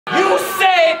You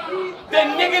said the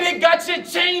nigga that got your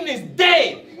chain is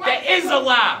dead. That is a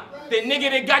lie. The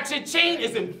nigga that got your chain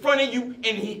is in front of you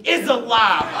and he is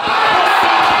alive.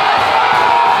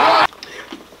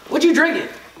 What you drinking?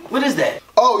 What is that?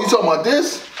 Oh, you talking about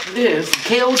this? This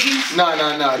KOG?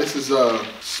 Nah. This is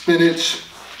spinach,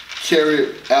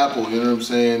 carrot, apple. You know what I'm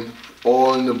saying?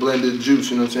 All in the blended juice.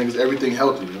 You know what I'm saying? Because everything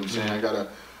healthy. You know what I'm saying? I gotta.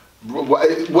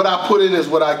 What I put in is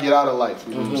what I get out of life.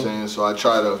 You know what I'm saying? So I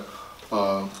try to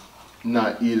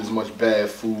not eat as much bad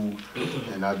food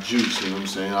and I juice. You know what I'm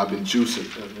saying? I've been juicing.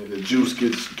 The juice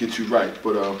gets you right.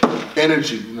 But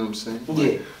energy. You know what I'm saying?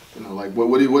 Yeah. You know, like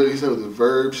what he said with the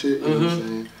verb shit. You know what I'm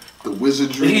saying? The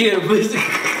wizardry. Yeah,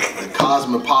 the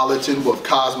cosmopolitan of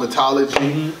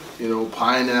cosmetology. You know,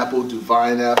 pineapple,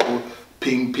 divine apple,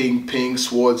 ping, ping, ping,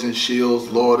 swords and shields,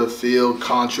 Lord of Field,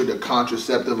 contra, the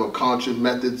contraceptive of contra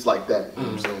methods, like that. You know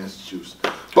what I'm saying? It's juice.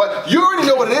 But you already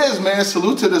know what it is, man.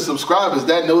 Salute to the subscribers,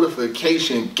 that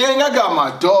notification. Gang, I got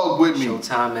my dog with me.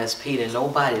 Showtime SP to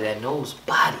nobody that knows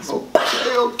bodies.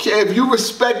 Okay. If you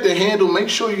respect the handle, make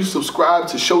sure you subscribe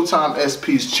to Showtime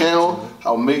SP's channel.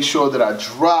 I'll make sure that I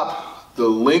drop the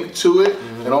link to it,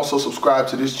 and also subscribe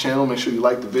to this channel. Make sure you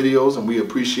like the videos, and we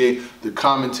appreciate the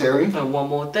commentary. And one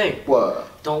more thing. What?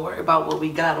 Don't worry about what we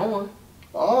got on.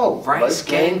 Oh,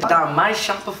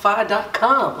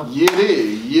 RiceGang.myshopify.com. Yeah,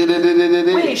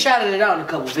 We ain't shouted it out in a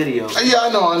couple videos. Yeah, I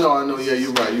know. Yeah,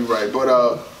 you're right.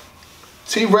 But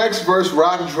Tay Roc vs.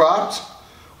 Roc dropped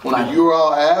on the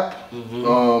URL app.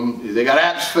 They got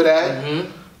apps for that.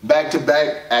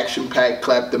 Back-to-back, action-packed,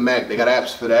 clap the Mac. They got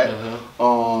apps for that.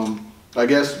 I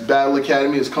guess Battle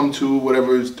Academy has come to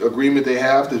whatever agreement they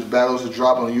have. There's battles that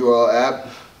drop on the URL app.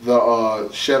 The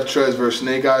Chef Trez vs.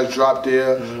 Snake Eyes dropped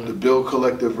there. The Bill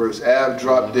Collector vs. Av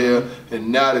dropped there.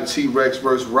 And now the Tay Roc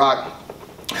vs. Roc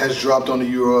has dropped on the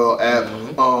URL app.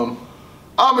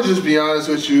 I'ma just be honest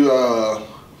with you. I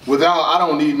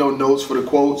don't need no notes for the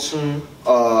quotes.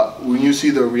 When you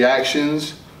see the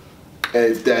reactions,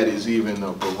 if that is even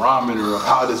a barometer of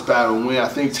how this battle went, I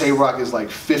think Tay Roc is like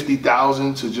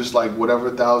 50,000 to just like whatever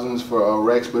thousands for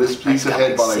Rex, but he's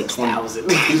ahead by like 20.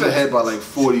 He's ahead by like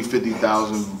 40,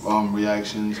 50,000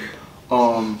 reactions.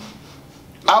 I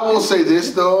will say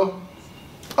this though,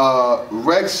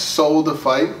 Rex sold the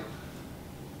fight.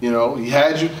 You know, he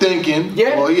had you thinking.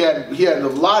 Yeah. Well, he had a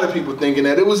lot of people thinking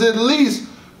that it was at least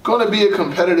going to be a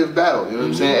competitive battle. You know what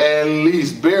I'm saying? At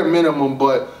least bare minimum,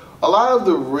 but a lot of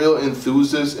the real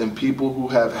enthusiasts and people who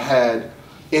have had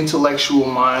intellectual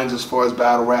minds as far as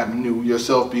battle rap knew,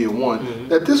 yourself being one,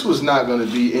 that this was not going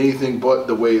to be anything but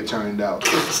the way it turned out.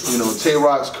 You know, Tay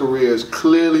Roc's career is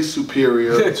clearly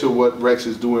superior to what Rex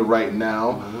is doing right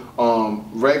now.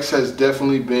 Rex has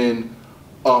definitely been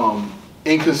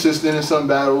inconsistent in some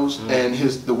battles, and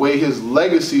the way his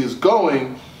legacy is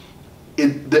going,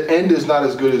 the end is not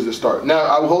as good as the start. Now,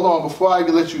 hold on, before I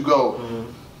let you go,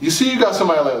 you see, you got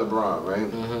somebody like LeBron, right?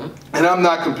 And I'm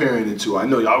not comparing the two. I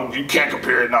know you can't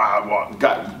compare it. Nah,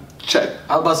 check.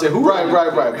 I was about to say who? Right.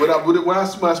 But when I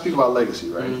speak about legacy,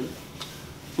 right?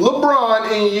 LeBron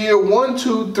in year 1,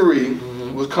 2, 3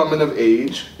 was coming of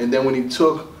age, and then when he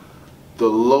took the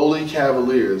lowly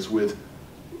Cavaliers with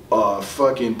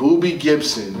fucking Boobie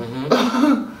Gibson,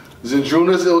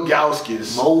 Zydrunas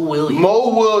Ilgauskas, Mo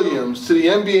Williams to the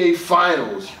NBA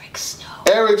Finals.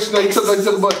 Eric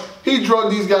Snow. He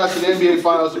drugged these guys to the NBA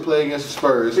Finals to play against the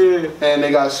Spurs, and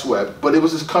they got swept. But it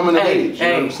was his coming of age. You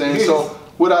know what I'm saying? So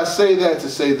would I say that to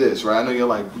say this, right? I know you're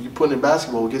like, you're putting in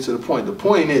basketball. We'll get to the point. The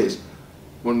point is,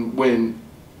 when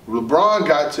LeBron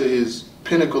got to his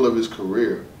pinnacle of his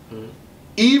career,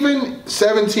 even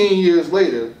 17 years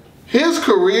later, his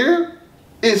career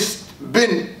has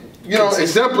been, you know,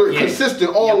 exemplary,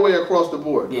 consistent all the way across the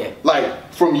board.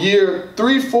 Like from year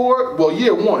 3, 4, well,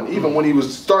 year 1, even when he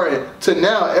was starting, to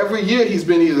now, every year he's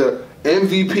been either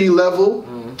MVP level,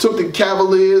 took the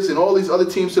Cavaliers and all these other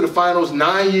teams to the finals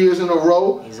 9 years in a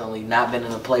row. He's only not been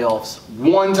in the playoffs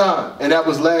one time, and that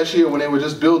was last year when they were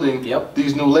just building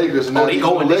these new Lakers. And now these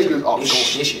new Lakers,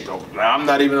 this year. I'm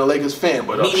not even a Lakers fan,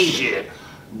 but shit.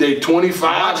 They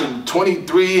 25 and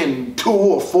 23 and 2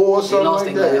 or 4 something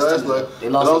like that. They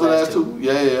lost the last two.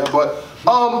 Yeah. But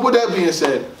with that being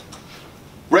said,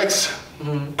 Rex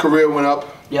career went up.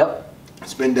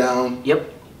 It's been down. It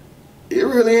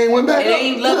really ain't went back up. It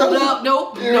ain't leveled up.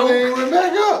 Nope. It really ain't went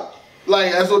back up.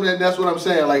 Like that's what I'm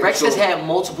saying. Like Rex has had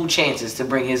multiple chances to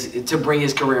bring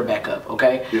his career back up.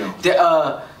 Okay.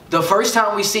 The first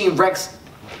time we seen Rex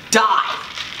die,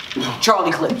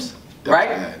 Charlie Clips. Right.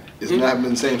 Bad. It's not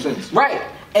been the same since. Right.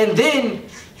 And then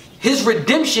his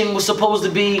redemption was supposed to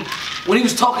be when he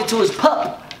was talking to his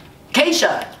pup,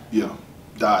 K-Shot.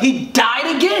 Died. He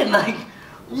died again. Like,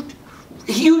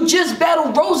 You just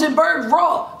battled Rosenberg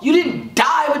Raw. You didn't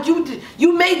die, but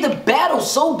you made the battle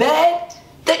so bad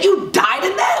that you died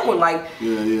in that one. Like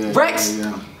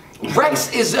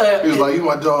Rex is he was like, you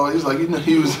my dog. He's like, you know,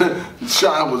 he was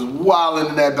Sean was wilding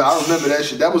in that battle. I remember that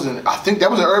shit. That was I think that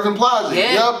was in Irving Plaza.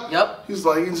 Yeah. Yep. He's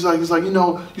like, you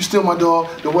know, you still my dog.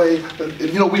 The way,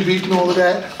 you know, we beefed and all of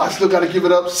that. I still got to give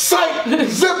it up. Psych,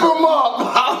 zip him up.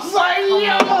 I was like,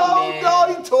 yo,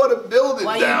 dog, he tore the building down.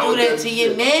 Why you do that to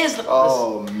your mans?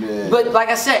 Oh man. But like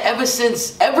I said, ever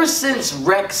since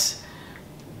Rex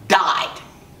died,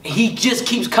 he just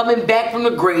keeps coming back from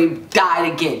the grave.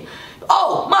 Died again.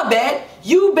 Oh, my bad.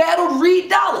 You battled Reed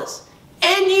Dollaz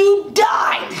and you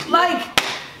died. Like,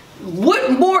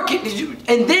 what more did you?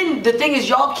 And then the thing is,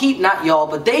 y'all keep, not y'all,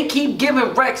 but they keep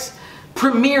giving Rex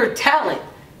premier talent.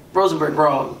 Rosenberg,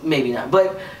 bro, maybe not.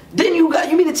 But then you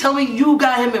mean to tell me you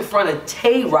got him in front of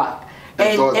Tay Roc?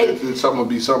 I thought something would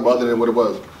be something other than what it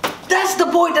was. That's the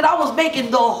point that I was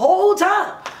making the whole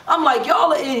time. I'm like,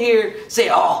 y'all are in here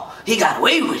saying, oh, he got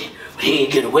away with it. But he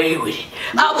ain't get away with it.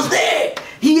 I was there.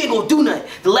 He ain't gonna do nothing.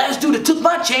 The last dude that took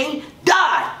my chain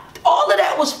died. All of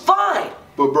that was fine.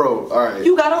 But bro, all right.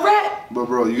 You got a rap. But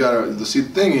bro, you gotta see. The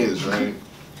thing is, right?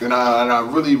 And I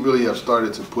really have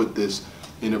started to put this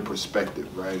in a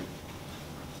perspective, right?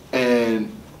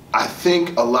 And I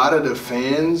think a lot of the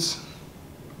fans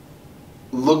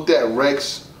looked at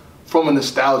Rex from a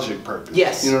nostalgic purpose.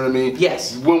 Yes. You know what I mean?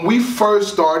 Yes. When we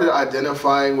first started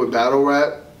identifying with battle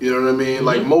rap, you know what I mean?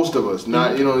 Like most of us,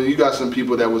 not, you know, you got some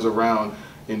people that was around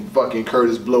in fucking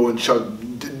Curtis Blow and Chuck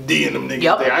D and them niggas.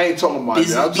 Yep. I ain't talking about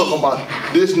that. I'm talking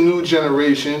about this new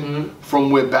generation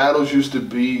from where battles used to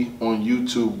be on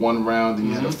YouTube, one round, and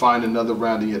you had to find another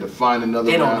round, and you had to find another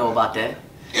round. They don't know about that.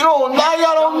 You know, now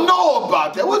y'all don't know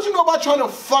about that. What you know about trying to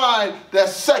find that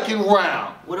second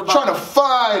round? What about trying to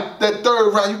find that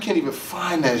third round? You can't even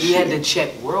find that shit. You had to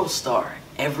check World Star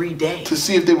every day to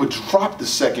see if they would drop the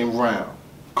second round.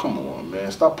 Come on,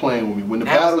 man. Stop playing with me. When the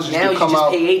battles used to come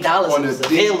out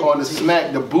on the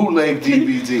Smack, the bootleg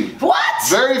DVD. What?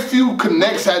 Very few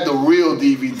connects had the real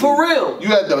DVD. For real?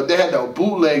 They had the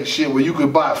bootleg shit where you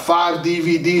could buy 5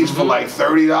 DVDs for like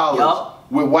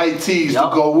 $30 with white tees to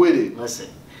go with it. Listen.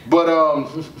 But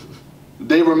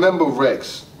they remember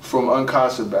Rex from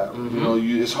Uncasa Battle. You know,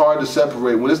 it's hard to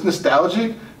separate. When it's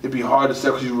nostalgic, it'd be hard to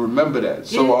separate because you remember that.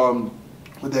 So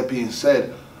with that being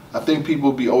said, I think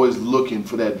people be always looking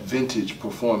for that vintage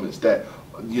performance, that,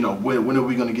 you know, when are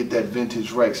we going to get that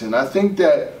vintage Rex? And I think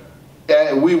that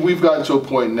we've gotten to a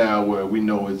point now where we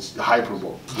know it's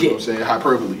hyperbole. You know what I'm saying?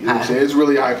 Hyperbole. You know what I'm saying? It's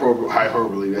really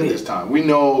hyperbole at this time. We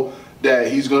know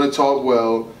that he's going to talk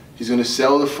well, he's going to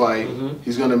sell the fight,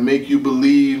 he's going to make you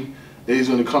believe that he's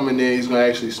going to come in there, he's going to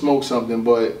actually smoke something.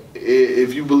 But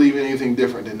if you believe in anything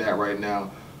different than that right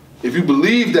now, if you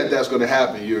believe that that's going to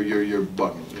happen, you're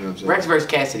bugging. You know what I'm saying? Rex vs.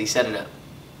 Cassidy, set it up.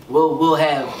 We'll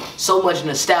have so much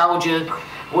nostalgia.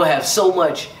 We'll have so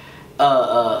much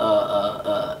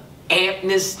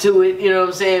ampness to it. You know what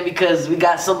I'm saying? Because we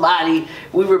got somebody.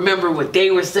 We remember what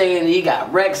they were saying. And you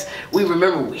got Rex. We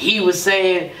remember what he was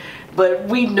saying. But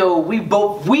we know we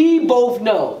both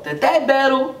know that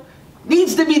battle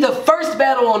needs to be the first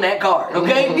battle on that card.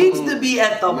 Okay, needs to be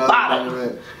at the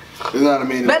bottom. You know what I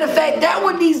mean? Matter of fact, that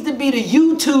one needs to be the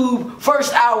YouTube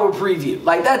first hour preview.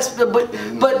 Like that's, but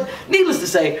needless to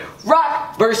say,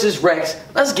 Roc versus Rex.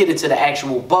 Let's get into the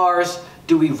actual bars.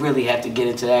 Do we really have to get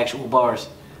into the actual bars?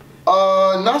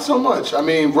 Not so much. I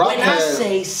mean, Roc when I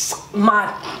say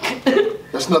my,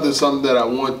 that's something that I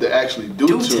want to actually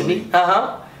do to me.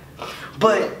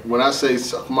 But when I say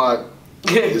suck my,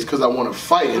 it's because I want to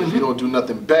fight, and if you don't do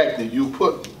nothing back, then you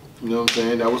put. You know what I'm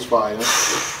saying? That was fire.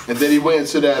 And then he went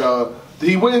into that,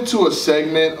 he went into a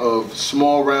segment of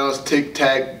small rounds,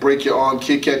 tic-tac, break your arm,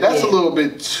 kick-cat. That's a little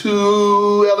bit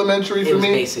too elementary for me.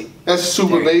 It was basic. That's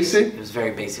super basic. It was very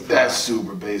basic. That's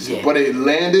super basic. But it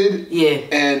landed. Yeah.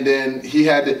 And then he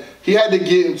had to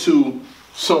get into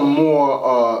some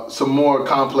more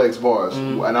complex bars.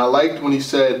 And I liked when he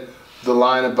said the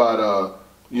line about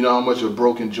you know how much a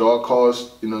broken jaw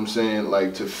costs, you know what I'm saying?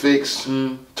 Like to fix,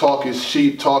 talk is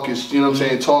cheap, talk is, you know what I'm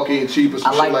saying? Talk ain't cheap or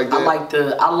some shit like that. I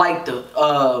like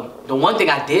the one thing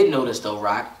I did notice though,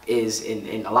 Roc, is,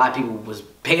 and a lot of people was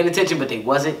paying attention, but they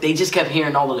wasn't. They just kept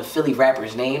hearing all of the Philly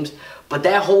rappers' names. But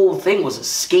that whole thing was a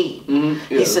scheme.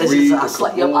 He says, he said,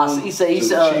 turn down $1.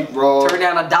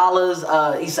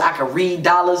 He said, I can read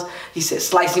dollars. He said,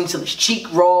 slice him till his cheek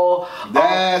raw.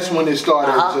 That's when it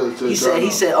started to he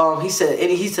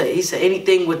said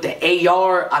anything with the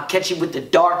AR, I'll catch you with the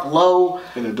dark low.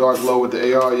 In the dark low with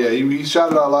the AR, yeah. He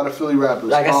shouted out a lot of Philly rappers.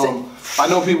 Like I said, I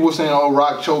know people were saying, oh,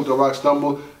 Roc choked or Roc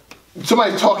stumbled.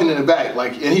 somebody's talking in the back,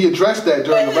 like, and he addressed that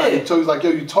during the rap. So he's like, yo,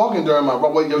 you talking during my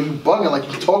rap? Yo, you bugging, like,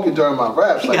 you talking during my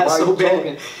raps. Like, why are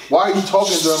you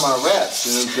talking during my raps?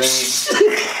 You know what I'm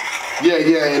saying?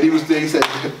 Yeah, and he was there, he said,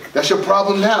 that's your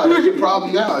problem now, that's your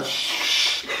problem now.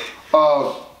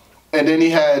 And then he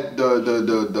had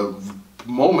the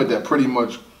moment that pretty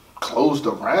much closed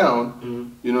the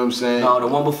round, you know what I'm saying? No, the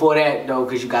one before that, though,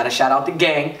 because you got to shout out the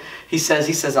gang. He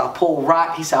says, I'll pull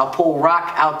Roc. He said, I'll pull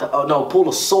Roc out pull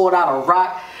a sword out of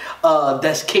Roc.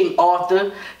 That's King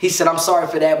Arthur. He said, I'm sorry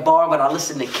for that bar, but I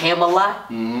listened to Camelot.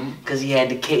 Because he had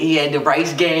the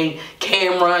Rice Gang,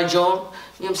 Cameron, John.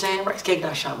 You know what I'm saying? Rice Gang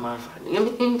got shot my friend. You know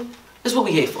what I mean? That's what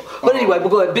we here for. But anyway, we'll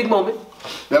go ahead. Big moment.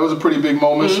 That was a pretty big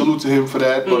moment. Salute to him for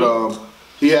that. But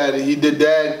he did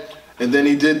that. And then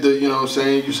he did the, you know what I'm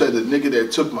saying? You said the nigga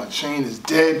that took my chain is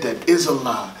dead. That is a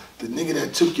lie. The nigga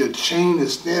that took your chain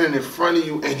is standing in front of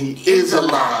you and he is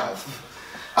alive.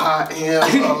 I am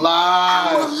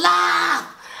alive.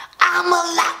 I'm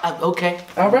alive. Okay.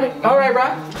 All right,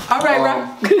 Roc. All right,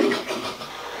 Roc.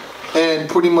 And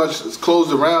pretty much it's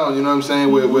closed around, you know what I'm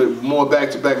saying, with more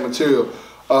back-to-back material.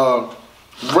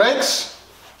 Rex,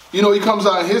 you know, he comes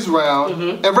out in his round.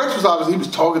 And Rex was obviously, he was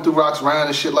talking through Roc's round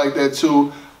and shit like that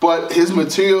too. But his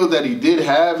material that he did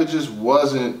have, it just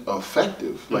wasn't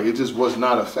effective. Like, it just was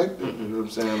not effective. You know what I'm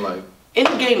saying? Like, in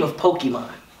the game of Pokemon,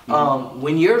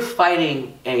 when you're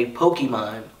fighting a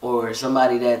Pokemon or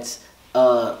somebody that's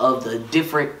of the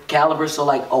different caliber, so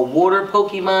like a water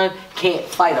Pokemon can't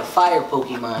fight a fire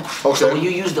Pokemon. Okay. So when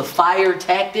you use the fire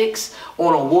tactics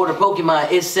on a water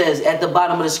Pokemon, it says at the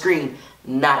bottom of the screen,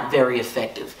 not very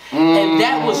effective. And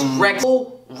that was Rex.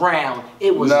 Round.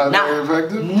 It was not very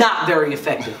effective. Not very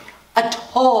effective at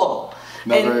all.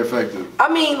 Very effective. I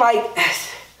mean, like,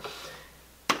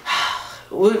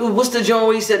 what's the joint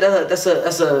where he said that's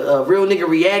a real nigga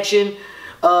reaction?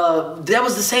 That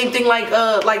was the same thing like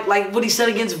what he said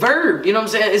against Verb. You know what I'm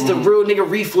saying? It's the real nigga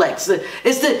reflex.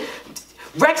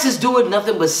 Rex is doing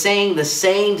nothing but saying the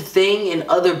same thing in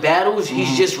other battles.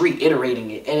 He's just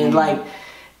reiterating it, and like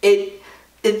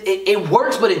it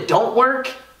works, but it don't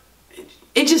work.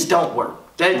 It just don't work.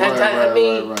 I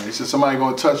mean, He said, somebody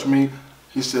gonna touch me.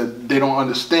 He said, they don't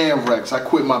understand Rex. I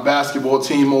quit my basketball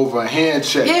team over a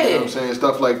handshake. You know what I'm saying?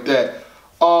 Stuff like that.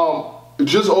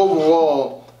 Just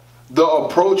overall, the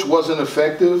approach wasn't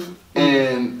effective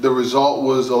and the result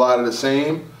was a lot of the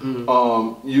same.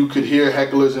 You could hear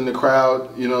hecklers in the crowd,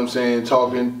 you know what I'm saying,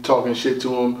 talking shit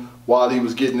to him while he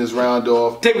was getting his round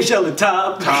off. They was yelling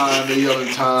time. They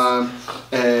yelling time.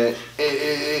 And,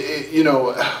 you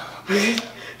know...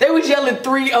 They was yelling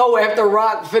 3-0 after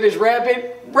Roc finished rapping.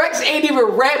 Rex ain't even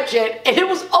rapped yet, and it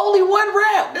was only one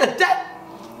rap.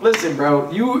 Listen, bro,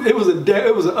 it was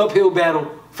an uphill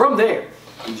battle from there.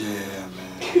 Yeah,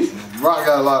 man. Roc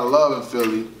got a lot of love in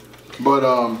Philly, but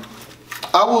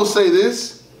I will say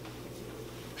this: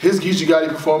 his Geechee Gotti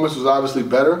performance was obviously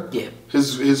better. Yeah.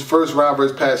 His first round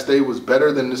versus Pat Stay was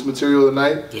better than this material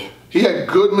tonight. Yeah. He had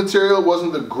good material,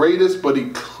 wasn't the greatest, but he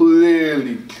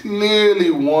clearly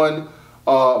won.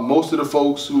 Most of the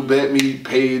folks who bet me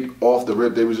paid off the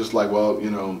rip. They was just like, well, you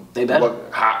know, they better.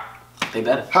 They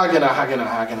better. How can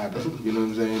I bet? You know what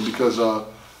I'm saying? Because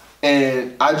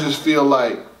and I just feel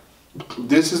like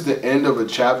this is the end of a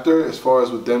chapter as far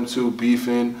as with them two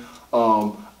beefing.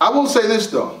 I will say this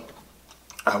though,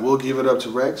 I will give it up to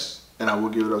Rex and I will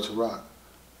give it up to Roc.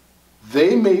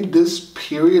 They made this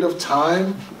period of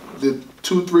time, the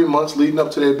 2-3 months leading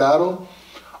up to their battle,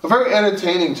 a very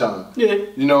entertaining time. Yeah.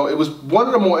 You know, it was one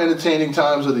of the more entertaining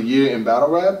times of the year in battle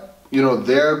rap. You know,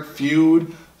 their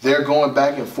feud, they're going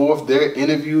back and forth, their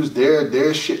interviews,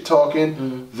 their shit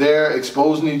talking, they're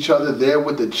exposing each other, they're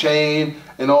with the chain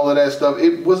and all of that stuff.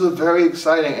 It was a very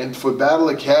exciting, and for Battle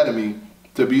Academy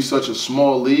to be such a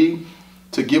small league,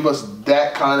 to give us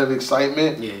that kind of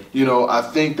excitement, you know, I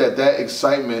think that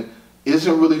excitement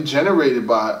isn't really generated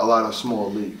by a lot of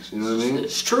small leagues. You know what I mean?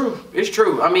 It's true. It's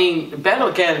true. I mean, Battle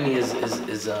Academy is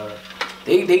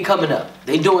they coming up.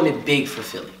 They doing it big for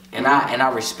Philly, and I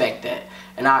respect that.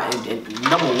 And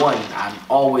number one, I'm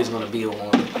always gonna be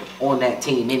on that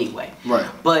team anyway. Right.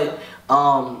 But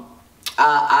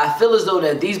I feel as though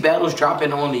that these battles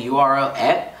dropping on the URL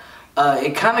app,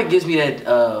 it kind of gives me that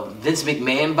Vince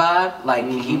McMahon vibe. Like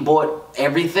he bought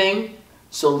everything.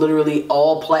 So literally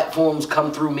all platforms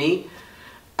come through me.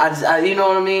 You know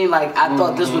what I mean? Like I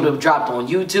thought this would have dropped on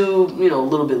YouTube, you know, a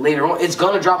little bit later on. It's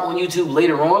gonna drop on YouTube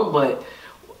later on, but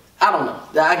I don't know.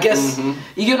 I guess you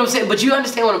get what I'm saying. But you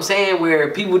understand what I'm saying?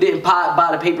 Where people didn't buy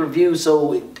the pay-per-view,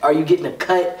 so are you getting a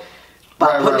cut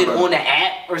by putting it on the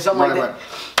app or something like that?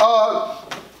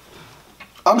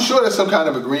 I'm sure there's some kind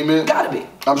of agreement. Gotta be.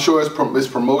 I'm sure it's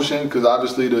promotion, because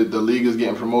obviously the league is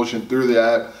getting promotion through the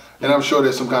app, and I'm sure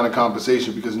there's some kind of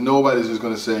compensation, because nobody's just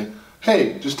gonna say,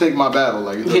 hey, just take my battle.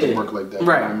 Like, it doesn't work like that.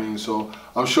 Right. You know what I mean? So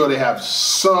I'm sure they have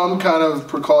some kind of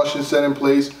precaution set in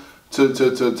place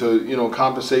to you know,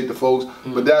 compensate the folks.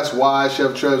 But that's why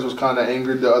Chef Trez was kind of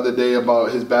angered the other day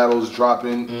about his battles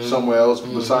dropping somewhere else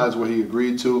besides where he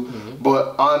agreed to.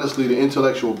 But honestly, the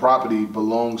intellectual property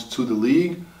belongs to the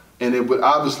league, and it would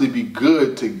obviously be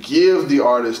good to give the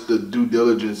artist the due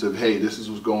diligence of, hey, this is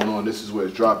what's going on, this is where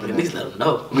it's dropping. At least let them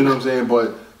know. You know what I'm saying?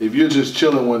 But if you're just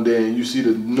chilling one day and you see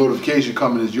the notification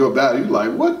coming as your battle, you're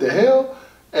like, what the hell?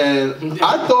 And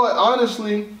I thought,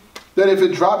 honestly, that if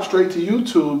it dropped straight to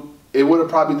YouTube, it would have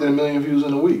probably did 1 million views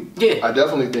in a week. Yeah. I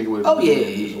definitely think it would have. Oh, yeah.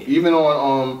 Even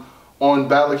on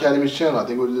Battle Academy's channel, I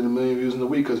think it would have did 1 million views in a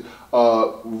week, because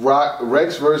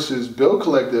Rex versus Bill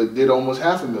Collector did almost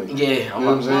 500,000. Yeah. You know what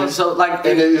I'm saying? So, like,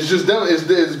 and it's just them.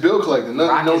 It's Bill Collector.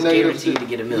 Rock No is negative. guaranteed to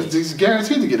get 1 million. It's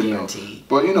guaranteed to get 1 million.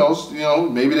 But you know,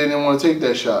 maybe they didn't want to take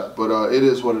that shot. But it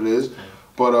is what it is.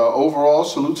 But overall,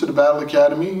 salute to the Battle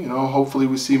Academy. You know, hopefully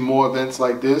we see more events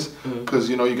like this, because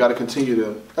you know, you got to continue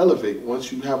to elevate.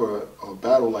 Once you have a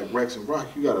battle like Rex and Rock,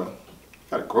 you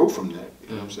gotta grow from that. You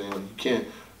know what I'm saying? You can't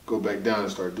go back down and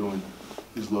start doing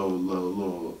these little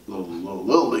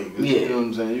leagues. Yeah. You know what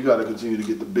I'm saying? You got to continue to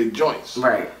get the big joints.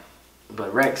 Right.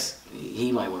 But Rex,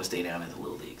 he might want to stay down in the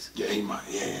little leagues. Yeah, he might.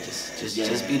 Yeah.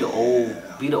 Just be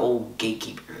the old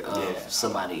gatekeeper of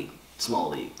somebody small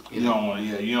league. You don't want.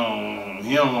 Yeah.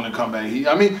 He don't want to come back. He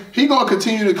gonna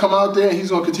continue to come out there, and he's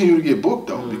gonna continue to get booked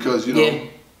though, because you know. Yeah.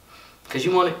 Because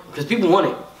you want it. Because people want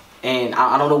it, and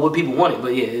I don't know what people want it,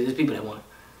 but yeah, there's people that want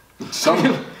it.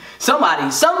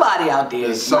 Somebody out there.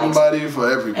 There's somebody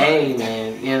for everybody. Hey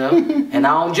man, you know, and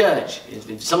I don't judge.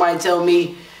 If somebody tell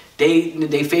me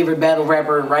they favorite battle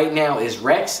rapper right now is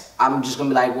Rex, I'm just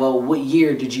gonna be like, well, what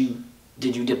year did you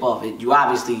dip off it? You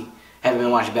obviously haven't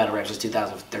been watching battle rap since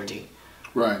 2013.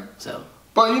 Right. So.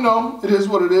 But you know, it is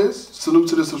what it is. Salute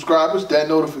to the subscribers, that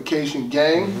notification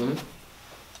gang.